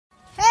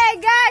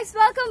guys!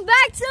 Welcome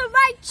back to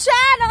my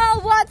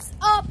channel! What's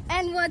up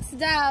and what's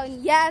down?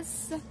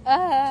 Yes!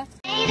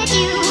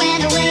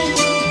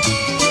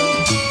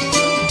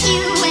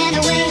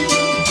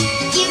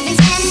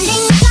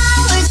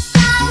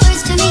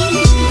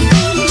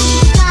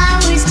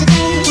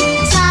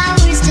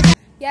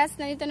 Yes,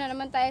 nandito na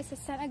naman tayo sa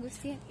San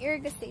Agustin,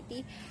 Iriga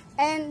City.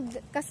 And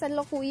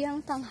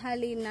kasalukuyang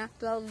tanghali na,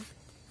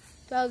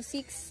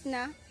 12:06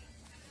 na.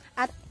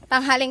 At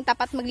tanghaling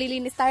tapat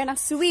maglilinis tayo ng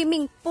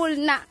swimming pool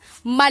na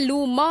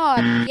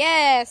malumot.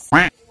 Yes!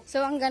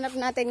 So, ang ganap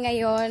natin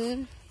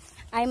ngayon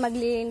ay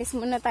maglilinis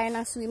muna tayo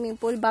ng swimming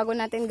pool bago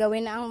natin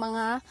gawin ang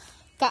mga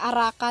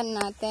kaarakan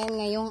natin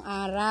ngayong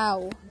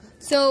araw.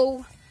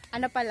 So,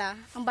 ano pala,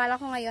 ang bala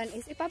ko ngayon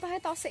is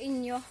ipapakita ko sa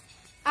inyo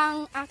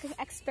ang aking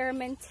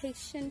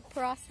experimentation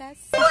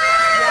process. Wow!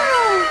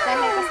 Yes,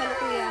 dahil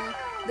kasalukuyang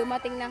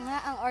dumating na nga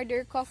ang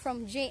order ko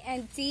from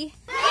J&T.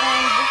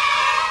 And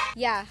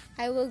yeah,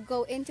 I will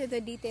go into the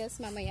details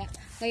mamaya.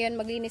 Ngayon,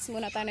 maglinis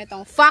muna tayo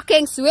nitong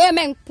fucking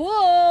swimming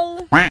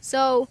pool!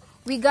 So,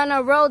 we gonna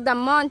roll the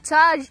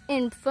montage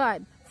in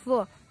 5,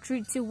 4,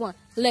 3, 2,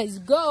 1. Let's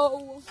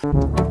go!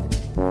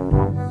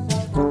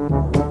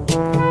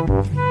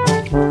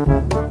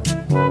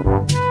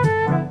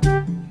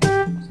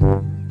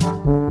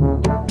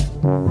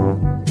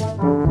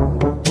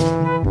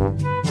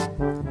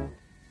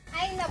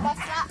 Ay,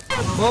 nabasa!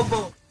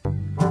 Bobo!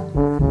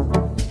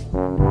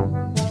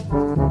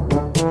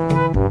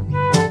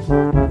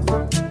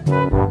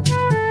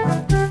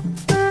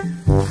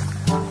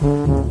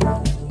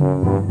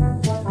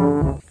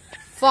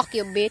 Fuck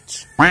you,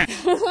 bitch.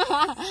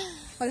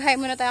 Mag-hi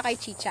muna tayo kay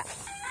Chicha.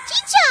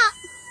 Chicha!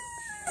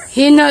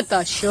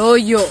 Hinata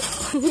shoyo.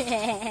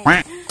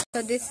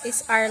 So this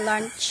is our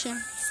lunch.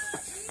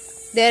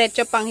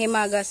 Diretso pang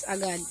himagas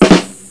agad.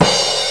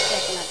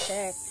 Check na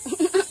check.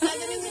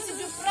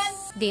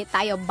 Di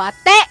tayo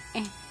bate.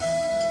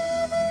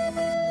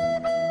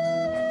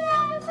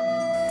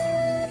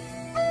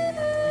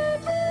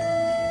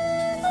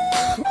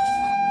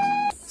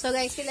 So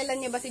guys, kilala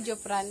niyo ba si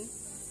Jupran?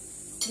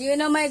 Do you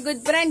know my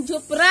good friend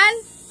Jupran?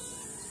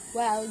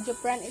 Well,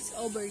 Jupran is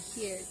over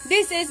here.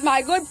 This is my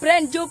good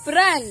friend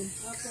Jupran.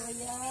 Okay,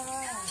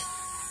 yeah.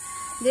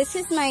 This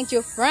is my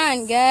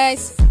Jupran,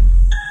 guys.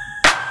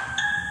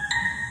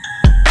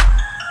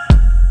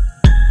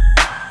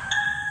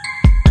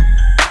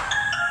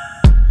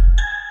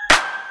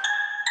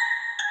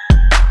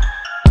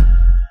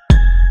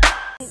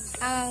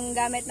 Ang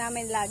gamit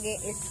namin lagi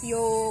is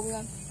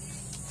yung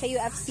sa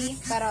UFC,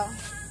 pero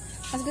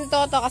mas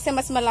gusto ko to kasi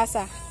mas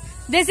malasa.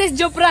 This is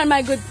Jupran,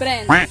 my good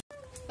friend.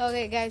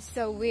 Okay guys,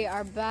 so we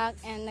are back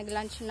and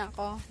nag-lunch na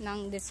ako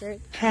ng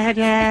dessert.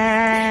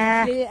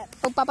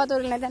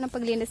 Pagpapatuloy natin ang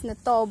paglinis na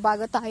to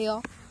bago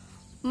tayo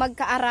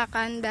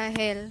magkaarakan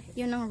dahil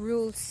yun ang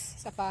rules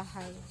sa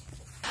bahay.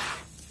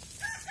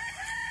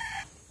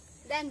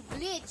 Then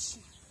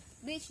bleach.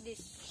 Bleach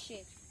this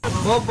shit.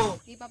 Bobo.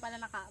 Di pa pala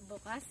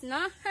nakabukas,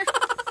 no?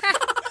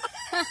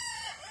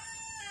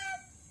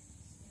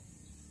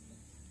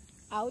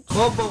 Ouch.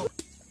 Bobo.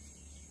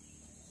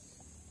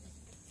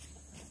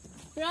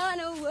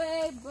 Run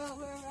away, but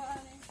we're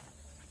running.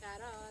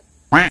 Charot.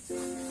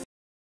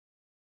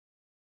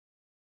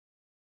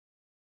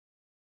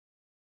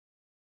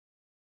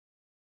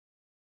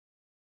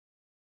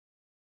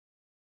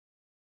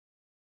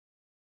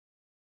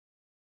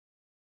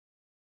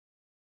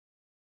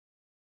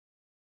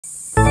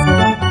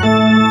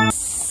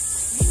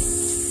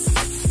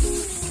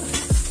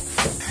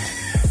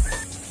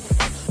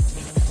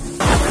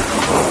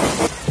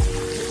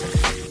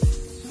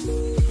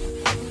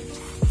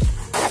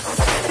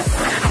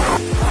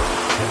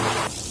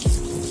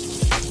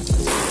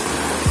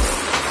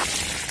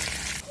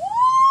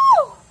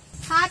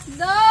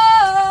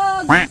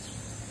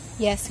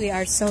 Yes, we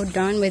are so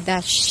done with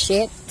that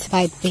shit.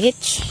 Bye,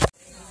 bitch.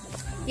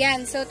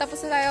 Yan, so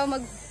tapos na tayo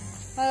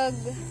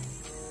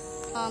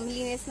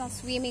linis ng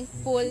swimming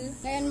pool.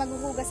 Ngayon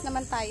maghuhugas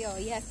naman tayo.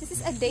 Yes, this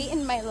is a day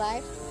in my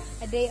life.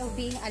 A day of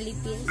being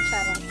ALIPIN.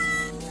 Charot.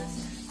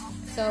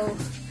 So,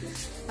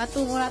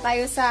 matungo na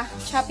tayo sa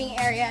shopping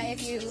area.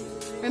 If you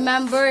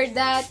remember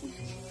that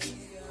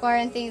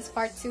quarantine is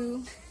part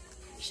 2.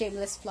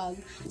 Shameless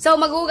plug. So,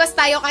 maghugas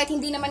tayo kahit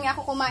hindi naman nga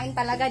ako kumain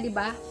talaga, di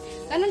ba?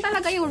 Ganun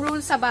talaga yung rule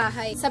sa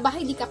bahay. Sa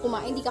bahay, di ka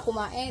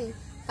kumain.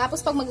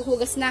 Tapos, pag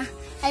maghugas na,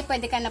 ay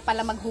pwede ka na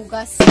pala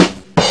maghugas.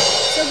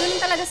 So,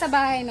 ganun talaga sa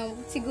bahay, no?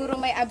 Siguro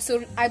may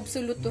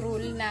absolute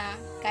rule na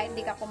kahit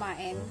di ka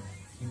kumain,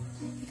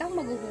 ikaw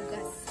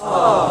maghuhugas.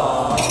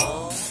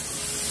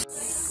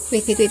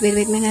 Wait.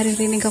 May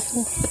naririnig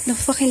ako. What the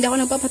fuck? Hindi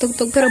ako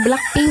nagpapatugtog, pero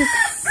Blackpink.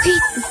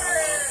 Wait!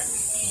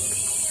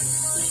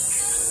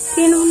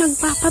 Sino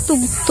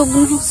nagpapatugtog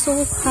ng so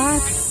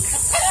hot?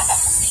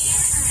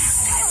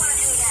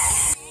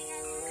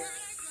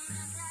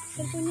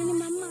 Cellphone niya ni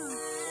mama.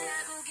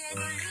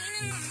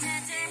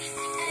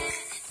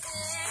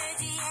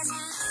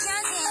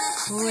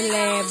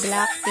 Huli,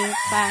 Blackpink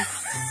pa.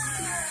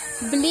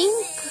 Blink?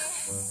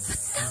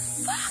 What the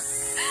fuck?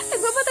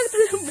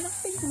 Nagpapatugtog ng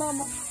Blackpink,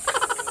 mama.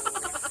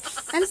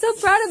 I'm so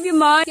proud of you,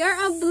 Mom.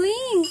 You're a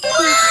blink.